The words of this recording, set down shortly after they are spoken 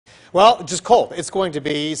Well, just cold. It's going to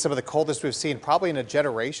be some of the coldest we've seen probably in a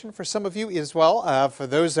generation for some of you as well. For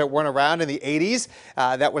those that weren't around in the 80s,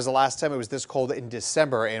 that was the last time it was this cold in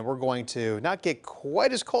December, and we're going to not get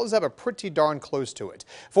quite as cold as that, but pretty darn close to it.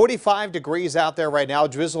 45 degrees out there right now.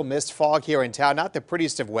 Drizzle, mist, fog here in town. Not the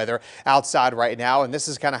prettiest of weather outside right now, and this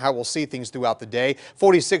is kind of how we'll see things throughout the day.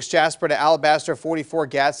 46 Jasper to Alabaster, 44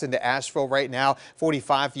 Gadsden to Asheville right now,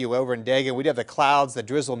 45 for you over in Dagan. We do have the clouds, the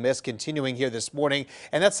drizzle, mist continuing here this morning,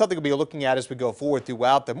 and that's something we'll be looking at as we go forward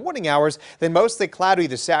throughout the morning hours. Then mostly cloudy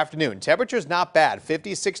this afternoon. Temperature's not bad,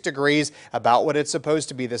 56 degrees, about what it's supposed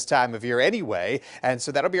to be this time of year anyway, and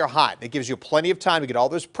so that'll be your high. That gives you plenty of time to get all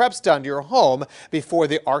those preps done to your home before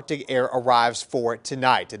the Arctic air arrives for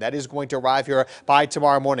tonight, and that is going to arrive here by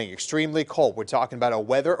tomorrow morning. Extremely cold. We're talking about a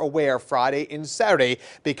weather-aware Friday and Saturday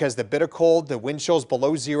because the bitter cold, the wind chills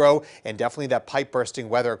below zero, and definitely that pipe-bursting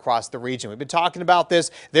weather across the region. We've been talking about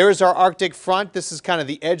this. There's our Arctic front. This is kind of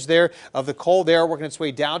the edge there of the cold air working its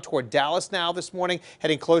way down toward Dallas now this morning,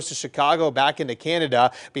 heading close to Chicago, back into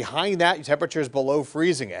Canada. Behind that, temperatures below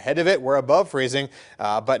freezing. Ahead of it, we're above freezing,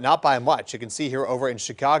 but not by much. You can see here over in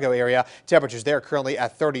Chicago area, temperatures there currently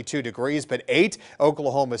at 32 degrees, but 8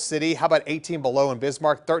 Oklahoma City. How about 18 below in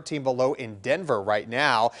Bismarck, 13 below in Denver right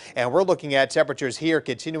now. And we're looking at temperatures here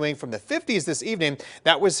continuing from the 50s this evening.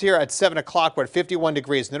 That was here at 7 o'clock. We're at 51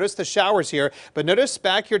 degrees. Notice the showers here, but notice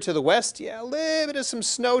back here to the west, yeah, a little bit of some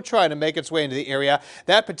snow trying to make its way into the area.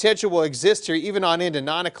 That potential will exist here even on into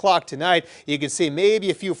 9 o'clock tonight. You can see maybe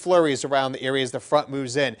a few flurries around the area as the front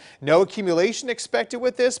moves in. No accumulation expected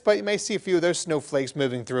with this, but you may see a few of those snowflakes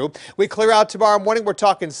moving through. We clear out tomorrow morning. We're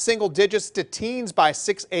talking single digits to teens by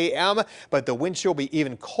 6 a.m., but the wind chill will be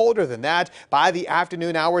even colder than that. By the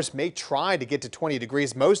afternoon hours, may try to get to 20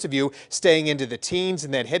 degrees. Most of you staying into the teens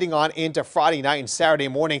and then heading on into Friday night and Saturday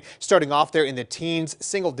morning, starting off there in the teens,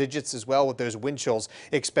 single digits as well with those wind chills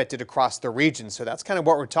expected across the region. So that's kind of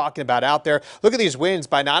what we're talking about out there. Look at these winds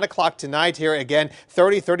by 9 o'clock tonight here again,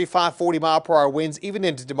 30, 35, 40 mile per hour winds even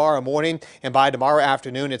into tomorrow morning. And by tomorrow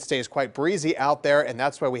afternoon, it stays quite breezy out there. And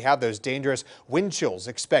that's why we have those dangerous wind chills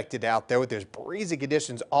expected out there with those breezy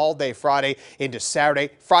conditions all day Friday into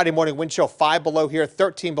Saturday. Friday morning wind chill 5 below here,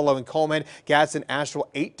 13 below in Coleman, Gadsden, Asheville,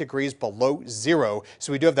 8 degrees below zero.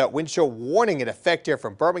 So we do have that wind chill warning in effect here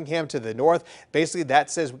from Birmingham to the north. Basically, that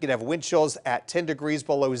says we can have wind chills at 10 degrees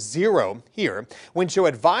below zero here. Wind chill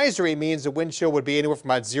advisory means the wind chill would be anywhere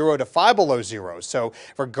from about 0 to 5 below zero. So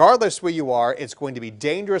regardless where you are, it's going to be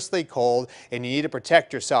dangerously cold and you need to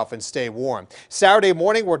protect yourself and stay warm. Saturday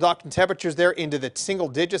morning, we're talking temperatures there into the single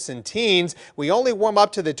digits and teens. We only warm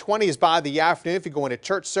up to the 20s by the afternoon. If you go into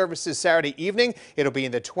church services Saturday evening, it'll be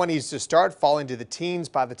in the 20s to start, falling to the teens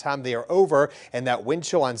by the time they are over. And that wind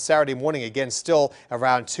chill on Saturday morning, again, still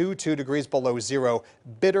around 2 degrees below zero.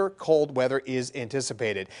 Bitter cold weather is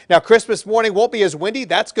anticipated. Now, Christmas morning won't be as windy.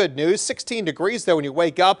 That's good news. 16 degrees, though, when you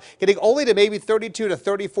wake up, getting only to maybe 32 to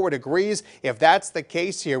 34 degrees. If that's the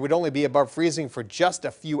case here, we'd only be above freezing for just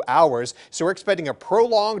a few hours. So we're expecting a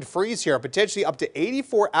prolonged freeze here, potentially up to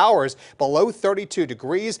 84 hours below 32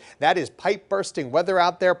 degrees. That is pipe-bursting weather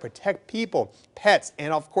out there. Protect people, pets,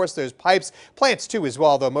 and of course those pipes, plants too as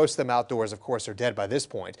well, though most of them outdoors, of course, are dead by this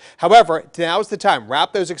point. However, now's the time.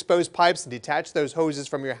 Wrap those exposed pipes and detach those hoses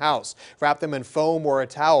from your house. Wrap them in foam or a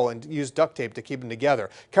towel and use duct tape to keep them together.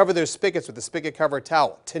 Cover those spigots with a spigot cover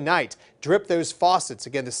towel. Tonight, drip those faucets.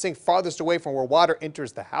 Again, the sink farthest away from where water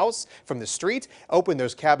enters the house from the street. Open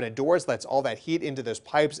those cabinet doors. Lets all that heat into those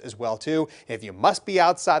pipes as well too. If you must be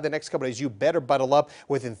outside the next couple of days, you better bundle up.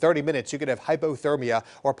 Within 30 minutes, you could have hypothermia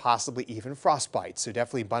or possibly even frostbite. So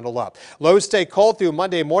definitely bundle up. Lows stay cold through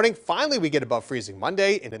Monday morning. Finally, we get above freezing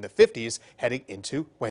Monday and in the 50s heading into Wednesday.